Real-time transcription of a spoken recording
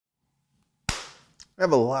I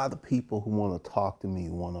have a lot of people who want to talk to me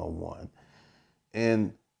one-on-one.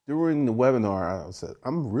 And during the webinar, I said,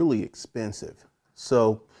 I'm really expensive.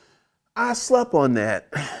 So I slept on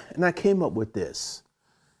that and I came up with this,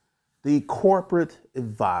 the corporate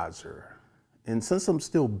advisor. And since I'm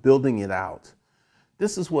still building it out,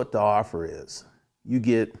 this is what the offer is. You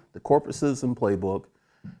get the Corporate Citizen Playbook,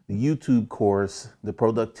 the YouTube course, the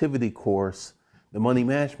productivity course, the money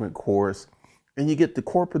management course, and you get the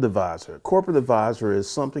corporate advisor. Corporate advisor is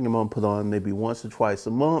something I'm going to put on maybe once or twice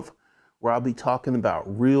a month where I'll be talking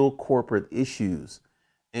about real corporate issues.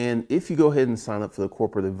 And if you go ahead and sign up for the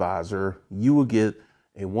corporate advisor, you will get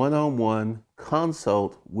a one-on-one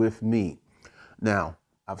consult with me. Now,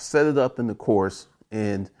 I've set it up in the course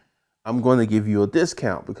and I'm going to give you a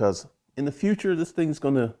discount because in the future, this thing's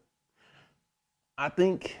going to, I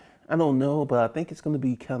don't know, but I think it's going to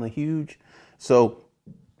be kind of huge. So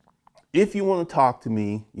if you want to talk to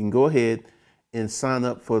me, you can go ahead and sign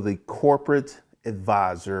up for the corporate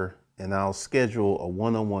advisor and I'll schedule a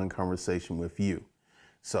one-on-one conversation with you.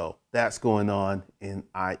 So that's going on in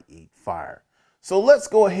I Eat Fire. So let's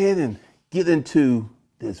go ahead and get into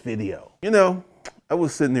this video. You know, I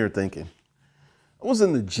was sitting there thinking, I was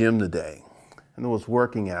in the gym today and I was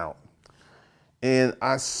working out and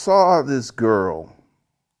I saw this girl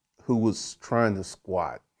who was trying to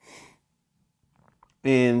squat.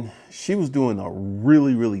 And she was doing a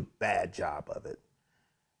really, really bad job of it.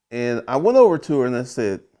 And I went over to her and I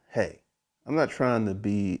said, hey, I'm not trying to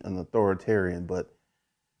be an authoritarian, but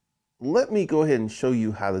let me go ahead and show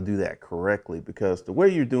you how to do that correctly, because the way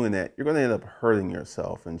you're doing that, you're going to end up hurting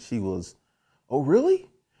yourself. And she was, oh, really?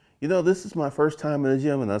 You know, this is my first time in the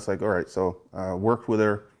gym. And I was like, all right. So I worked with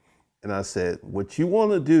her and I said, what you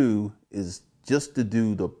want to do is just to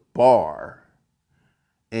do the bar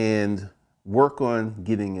and work on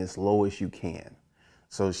getting as low as you can.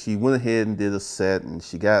 So she went ahead and did a set and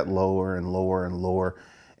she got lower and lower and lower.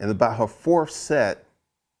 And about her fourth set,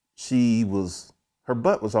 her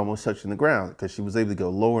butt was almost touching the ground because she was able to go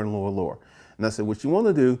lower and lower and lower. And I said, what you want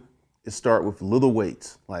to do is start with little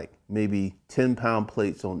weights, like maybe 10-pound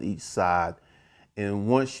plates on each side. And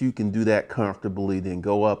once you can do that comfortably, then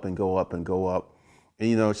go up and go up and go up. And,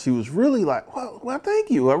 you know, she was really like, well, thank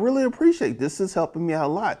you. I really appreciate this. This is helping me out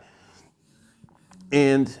a lot.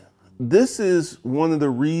 And this is one of the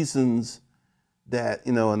reasons that,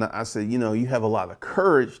 you know, and I said, you know, you have a lot of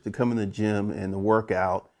courage to come in the gym and to work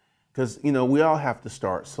out because, you know, we all have to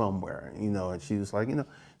start somewhere, you know. And she was like, you know,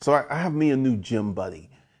 so I have me a new gym buddy.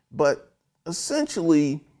 But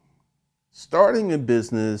essentially, starting a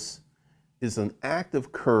business is an act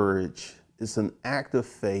of courage. It's an act of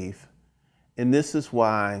faith. And this is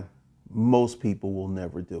why most people will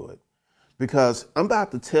never do it. Because I'm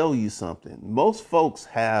about to tell you something. Most folks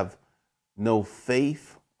have no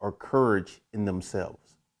faith or courage in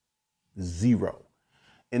themselves. Zero.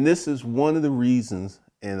 And this is one of the reasons,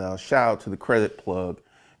 and I'll shout out to the credit plug,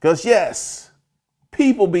 because yes,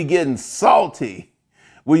 people be getting salty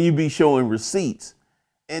when you be showing receipts.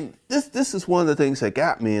 And this is one of the things that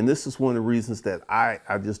got me, and this is one of the reasons that I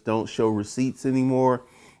just don't show receipts anymore.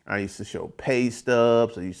 I used to show pay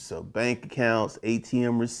stubs, I used to show bank accounts,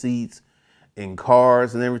 ATM receipts, and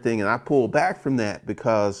cars and everything. And I pulled back from that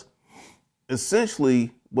because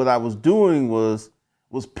essentially what I was doing was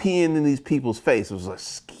peeing in these people's face. It was like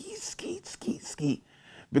skeet, skeet, skeet, skeet.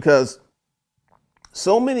 Because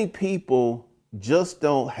so many people just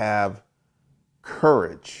don't have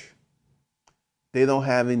courage. They don't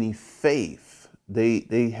have any faith.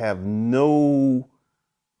 They have nothing.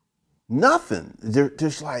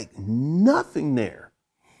 There's like nothing there.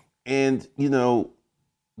 And, you know,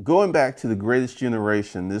 going back to the greatest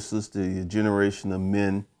generation, this is the generation of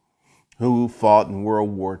men who fought in World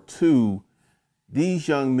War II. These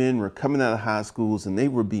young men were coming out of high schools and they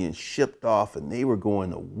were being shipped off and they were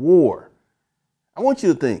going to war. I want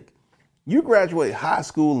you to think, you graduate high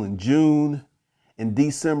school in June, in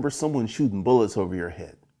December, someone's shooting bullets over your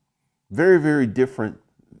head. Very, very different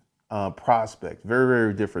prospect, very,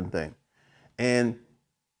 very different thing. And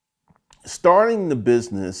starting the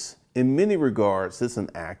business, in many regards, it's an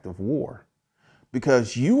act of war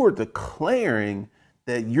because you are declaring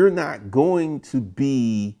that you're not going to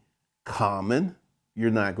be common.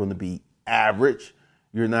 You're not going to be average.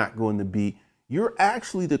 You're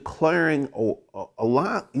actually declaring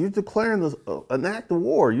you're declaring an act of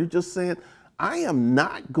war. You're just saying, I am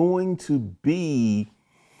not going to be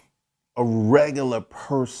a regular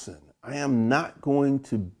person. I am not going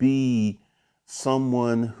to be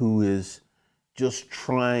someone who is just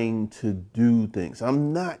trying to do things.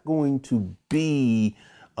 I'm not going to be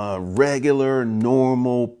a regular,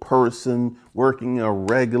 normal person working a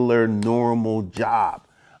regular, normal job.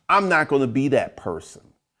 I'm not going to be that person.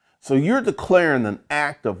 So you're declaring an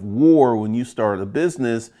act of war when you start a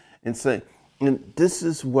business and say, and this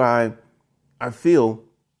is why I feel,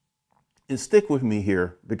 and stick with me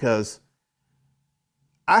here, because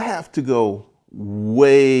I have to go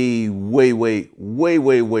way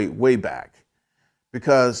back,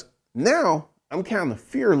 because now I'm kind of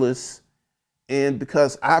fearless, and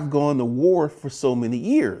because I've gone to war for so many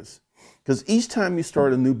years. Because each time you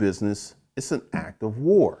start a new business, it's an act of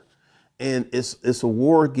war. And it's a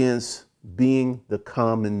war against being the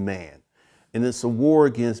common man. And it's a war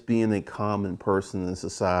against being a common person in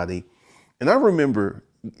society. And I remember,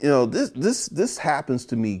 you know, this happens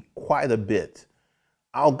to me quite a bit.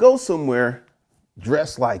 I'll go somewhere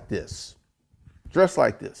dressed like this.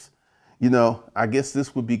 You know, I guess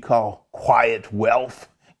this would be called quiet wealth,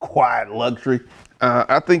 quiet luxury.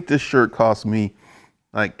 I think this shirt cost me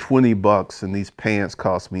like 20 bucks and these pants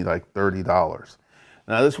cost me like $30.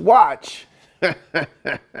 Now this watch, that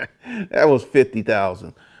was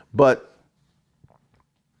 50,000. But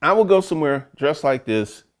I will go somewhere dressed like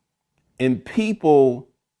this, and people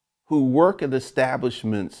who work at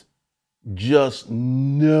establishments just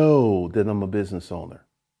know that I'm a business owner.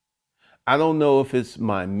 I don't know if it's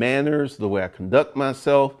my manners, the way I conduct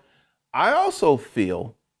myself. I also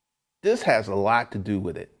feel this has a lot to do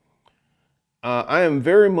with it. I am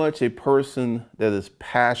very much a person that is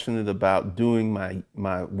passionate about doing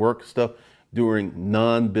my work stuff during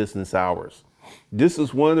non-business hours. This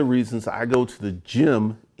is one of the reasons I go to the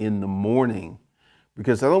gym in the morning,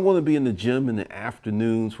 because I don't want to be in the gym in the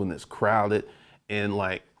afternoons when it's crowded. And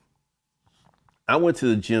like, I went to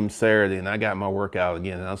the gym Saturday and I got my workout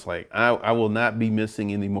again. And I was like, I will not be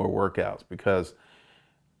missing any more workouts, because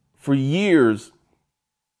for years,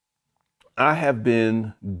 I have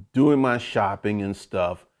been doing my shopping and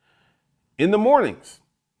stuff in the mornings.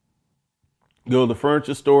 Go to the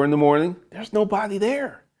furniture store in the morning, there's nobody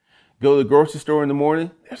there. Go to the grocery store in the morning,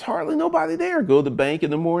 there's hardly nobody there. Go to the bank in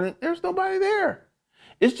the morning, there's nobody there.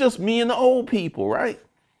 It's just me and the old people, right?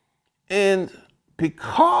 And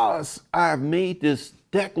because I've made this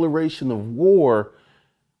declaration of war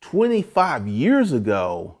 25 years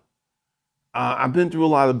ago, I've been through a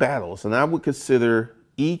lot of battles, and I would consider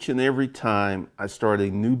each and every time I start a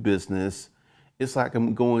new business, it's like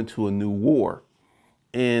I'm going to a new war.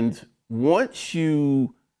 And once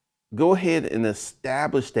you go ahead and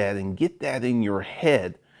establish that and get that in your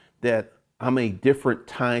head, that I'm a different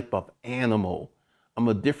type of animal, I'm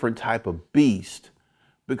a different type of beast,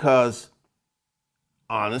 because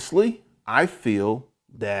honestly, I feel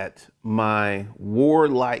that my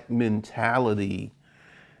warlike mentality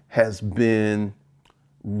has been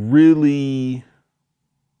really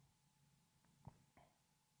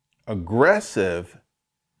aggressive,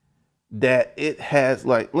 that it has,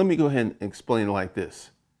 like, let me go ahead and explain it like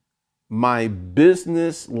this. My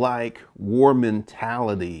business-like war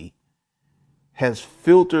mentality has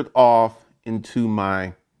filtered off into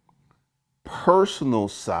my personal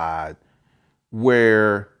side,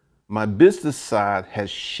 where my business side has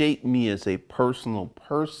shaped me as a personal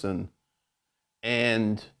person.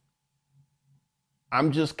 And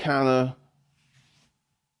I'm just kind of,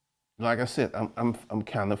 like I said, I'm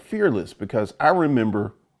kind of fearless, because I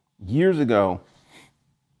remember years ago,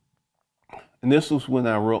 and this was when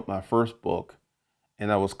I wrote my first book,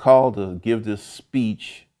 and I was called to give this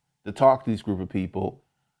speech to talk to these group of people.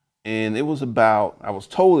 And it was about, I was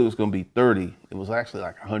told it was going to be 30. It was actually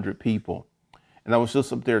like 100 people. And I was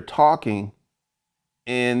just up there talking,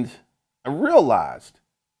 and I realized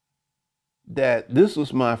that this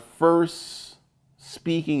was my first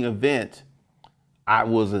speaking event. I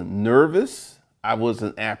wasn't nervous. I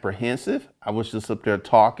wasn't apprehensive. I was just up there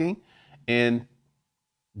talking. And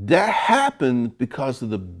that happened because of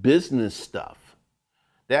the business stuff.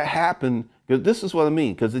 That happened because this is what I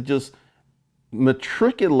mean, because it just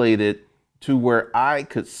matriculated to where I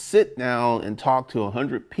could sit down and talk to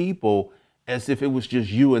 100 people as if it was just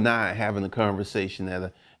you and I having a conversation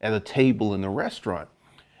at a table in a restaurant.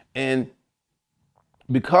 And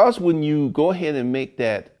because when you go ahead and make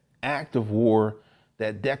that act of war,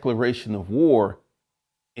 that declaration of war,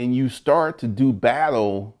 and you start to do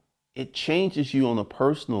battle, it changes you on a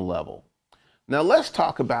personal level. Now let's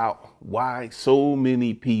talk about why so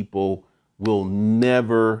many people will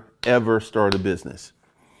never, ever start a business.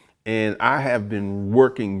 And I have been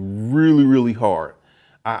working really, really hard.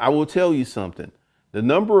 I will tell you something. The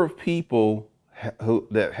number of people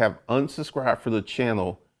that have unsubscribed for the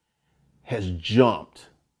channel has jumped,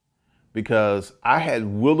 because I had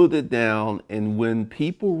whittled it down. And when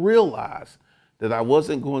people realize that I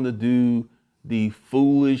wasn't going to do the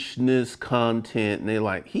foolishness content. And they're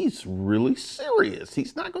like, he's really serious.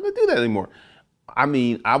 He's not going to do that anymore. I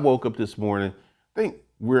mean, I woke up this morning, I think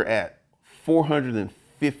we're at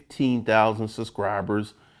 415,000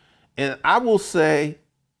 subscribers. And I will say,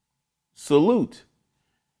 salute.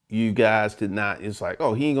 You guys did not, it's like,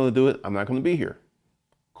 oh, he ain't going to do it. I'm not going to be here.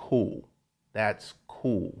 Cool. That's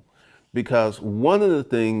cool. Because one of the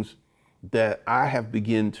things that I have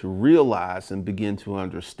begun to realize and begin to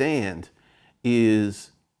understand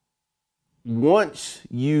is once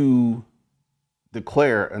you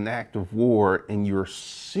declare an act of war and you're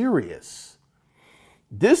serious,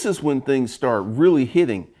 this is when things start really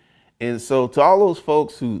hitting. And so to all those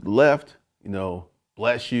folks who left, you know,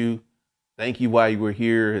 bless you. Thank you while you were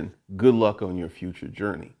here, and good luck on your future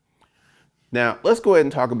journey. Now, let's go ahead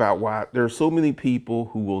and talk about why there are so many people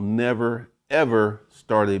who will never, ever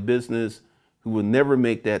start a business, who will never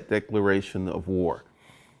make that declaration of war.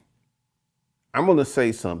 I'm going to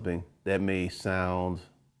say something that may sound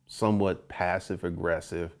somewhat passive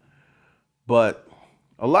aggressive, but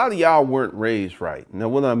a lot of y'all weren't raised right. Now,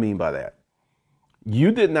 what do I mean by that?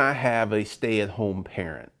 You did not have a stay-at-home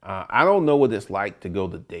parent. I don't know what it's like to go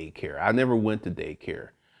to daycare. I never went to daycare.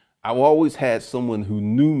 I've always had someone who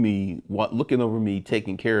knew me, looking over me,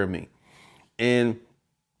 taking care of me. And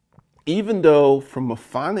even though from a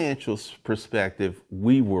financial perspective,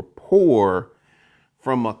 we were poor,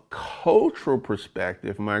 from a cultural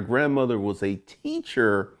perspective, my grandmother was a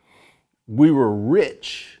teacher, we were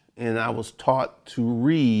rich. And I was taught to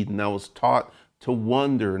read, and I was taught to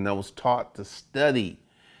wonder, and I was taught to study.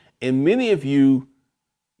 And many of you,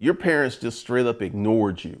 your parents just straight up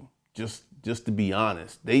ignored you. Just to be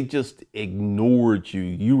honest, they just ignored you.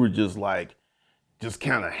 You were just like, just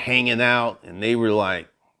kind of hanging out, and they were like,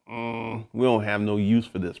 we don't have no use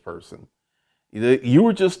for this person. You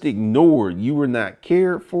were just ignored. You were not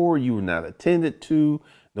cared for. You were not attended to.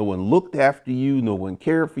 No one looked after you. No one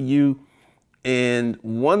cared for you. And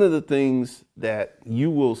one of the things that you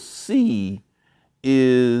will see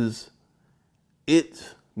is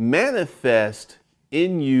it manifests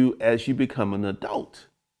in you as you become an adult.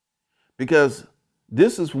 Because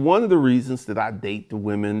this is one of the reasons that I date the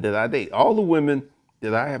women that I date. All the women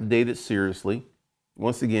that I have dated seriously,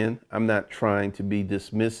 once again, I'm not trying to be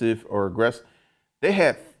dismissive or aggressive. They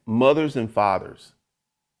had mothers and fathers,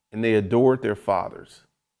 and they adored their fathers.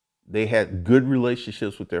 They had good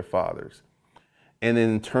relationships with their fathers. And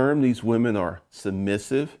in turn, these women are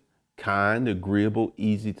submissive, kind, agreeable,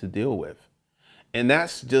 easy to deal with. And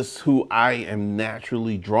that's just who I am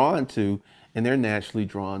naturally drawn to, and they're naturally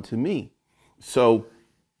drawn to me. So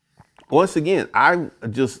once again,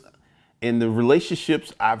 in the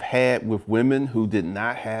relationships I've had with women who did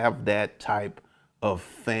not have that type of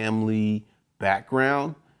family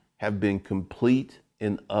background have been complete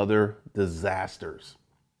and utter disasters.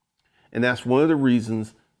 And that's one of the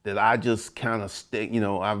reasons that I just kind of stay,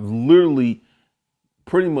 I've literally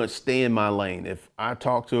pretty much stay in my lane. If I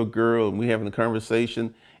talk to a girl and we having a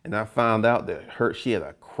conversation and I found out that she had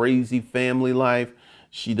a crazy family life,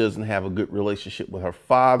 she doesn't have a good relationship with her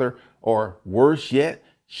father, or worse yet,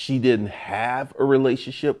 she didn't have a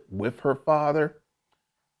relationship with her father,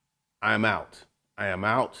 I'm out. I am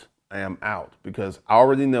out. I am out, because I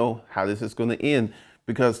already know how this is going to end,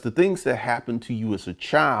 because the things that happen to you as a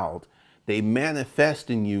child, they manifest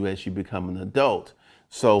in you as you become an adult.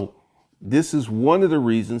 So this is one of the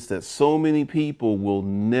reasons that so many people will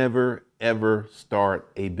never, ever start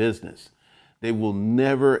a business. They will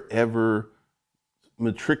never, ever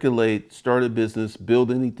start a business,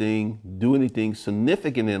 build anything, do anything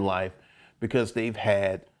significant in life, because they've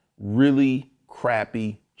had really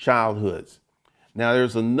crappy childhoods. Now,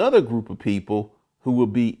 there's another group of people who will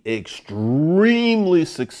be extremely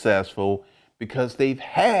successful because they've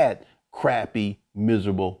had crappy,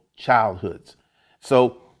 miserable childhoods.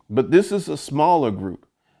 So, but this is a smaller group,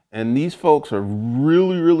 and these folks are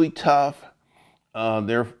really, really tough.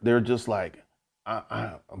 They're just like,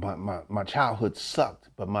 my childhood sucked,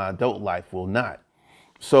 but my adult life will not.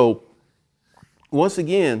 So once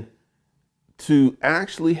again, to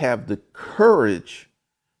actually have the courage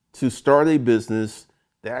to start a business,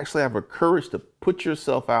 to actually have a courage to put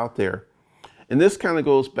yourself out there. And this kind of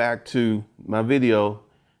goes back to my video,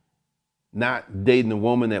 not dating a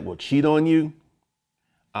woman that will cheat on you.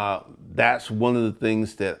 That's one of the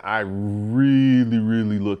things that I really,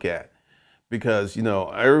 really look at, because,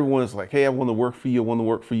 everyone's like, hey, I want to work for you. I want to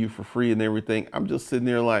work for you for free and everything. I'm just sitting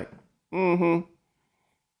there like,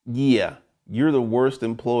 yeah, you're the worst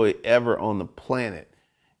employee ever on the planet.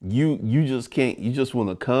 You just can't, you just want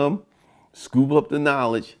to come, scoop up the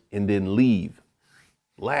knowledge, and then leave.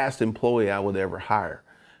 last employee I would ever hire.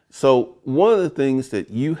 So one of the things that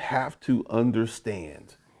you have to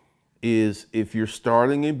understand is if you're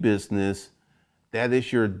starting a business, that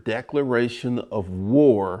is your declaration of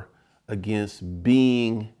war against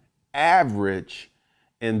being average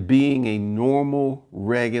and being a normal,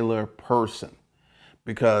 regular person.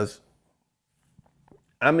 Because,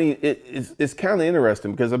 I mean, it's kind of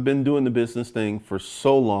interesting because I've been doing the business thing for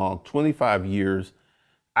so long, 25 years.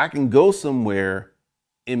 I can go somewhere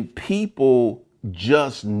and people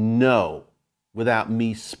just know without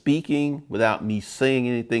me speaking, without me saying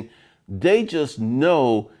anything. They just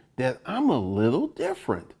know that I'm a little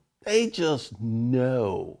different. They just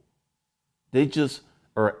know. They just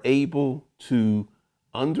are able to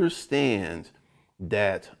understand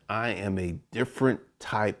that I am a different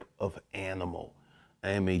type of animal. I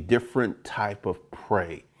am a different type of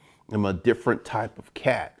prey. I'm a different type of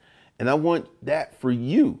cat. And I want that for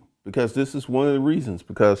you, because this is one of the reasons.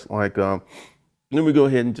 Because like, let me go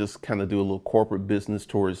ahead and just kind of do a little corporate business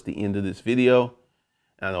towards the end of this video.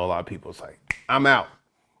 I know a lot of people is like, I'm out.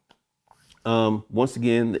 Once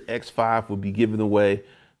again, the X5 will be given away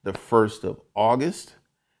the 1st of August.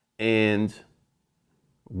 And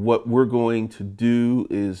what we're going to do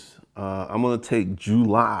is I'm going to take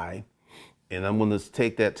July and I'm going to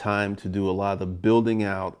take that time to do a lot of building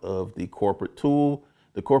out of the corporate tool,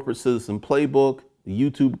 the corporate citizen playbook, the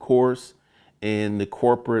YouTube course, and the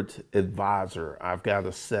corporate advisor. I've got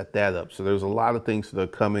to set that up. So there's a lot of things that are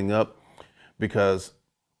coming up, because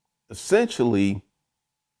essentially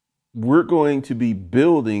we're going to be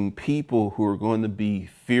building people who are going to be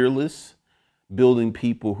fearless, building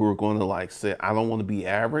people who are going to like say, I don't want to be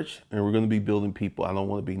average, and we're going to be building people, I don't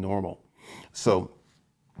want to be normal. So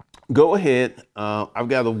go ahead. I've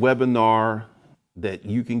got a webinar that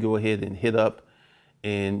you can go ahead and hit up,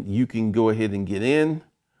 and you can go ahead and get in,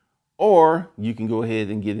 or you can go ahead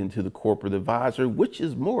and get into the corporate advisor, which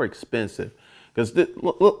is more expensive. Because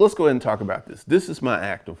let's go ahead and talk about this. This is my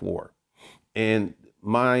act of war. And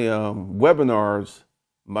my webinars,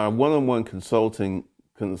 my one-on-one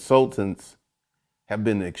consultants have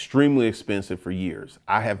been extremely expensive for years.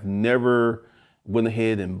 I have never went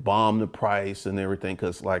ahead and bombed the price and everything,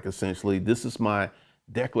 because like essentially this is my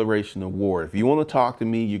declaration of war. If you want to talk to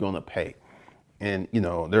me, you're going to pay. And you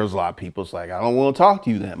know, there's a lot of people, it's like, I don't want to talk to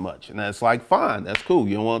you that much. And that's like, fine, that's cool.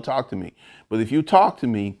 You don't want to talk to me. But if you talk to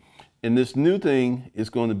me, and this new thing is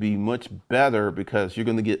going to be much better, because you're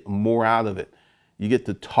going to get more out of it. You get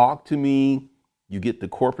to talk to me, you get the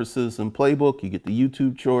corporate citizen playbook, you get the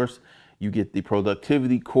YouTube course, you get the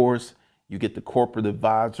productivity course, you get the corporate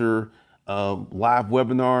advisor live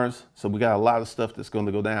webinars. So we got a lot of stuff that's going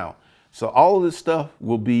to go down. So all of this stuff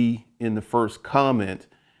will be in the first comment,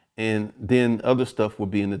 and then other stuff will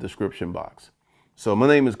be in the description box. So my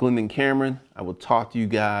name is Glendon Cameron. I will talk to you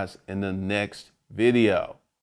guys in the next video.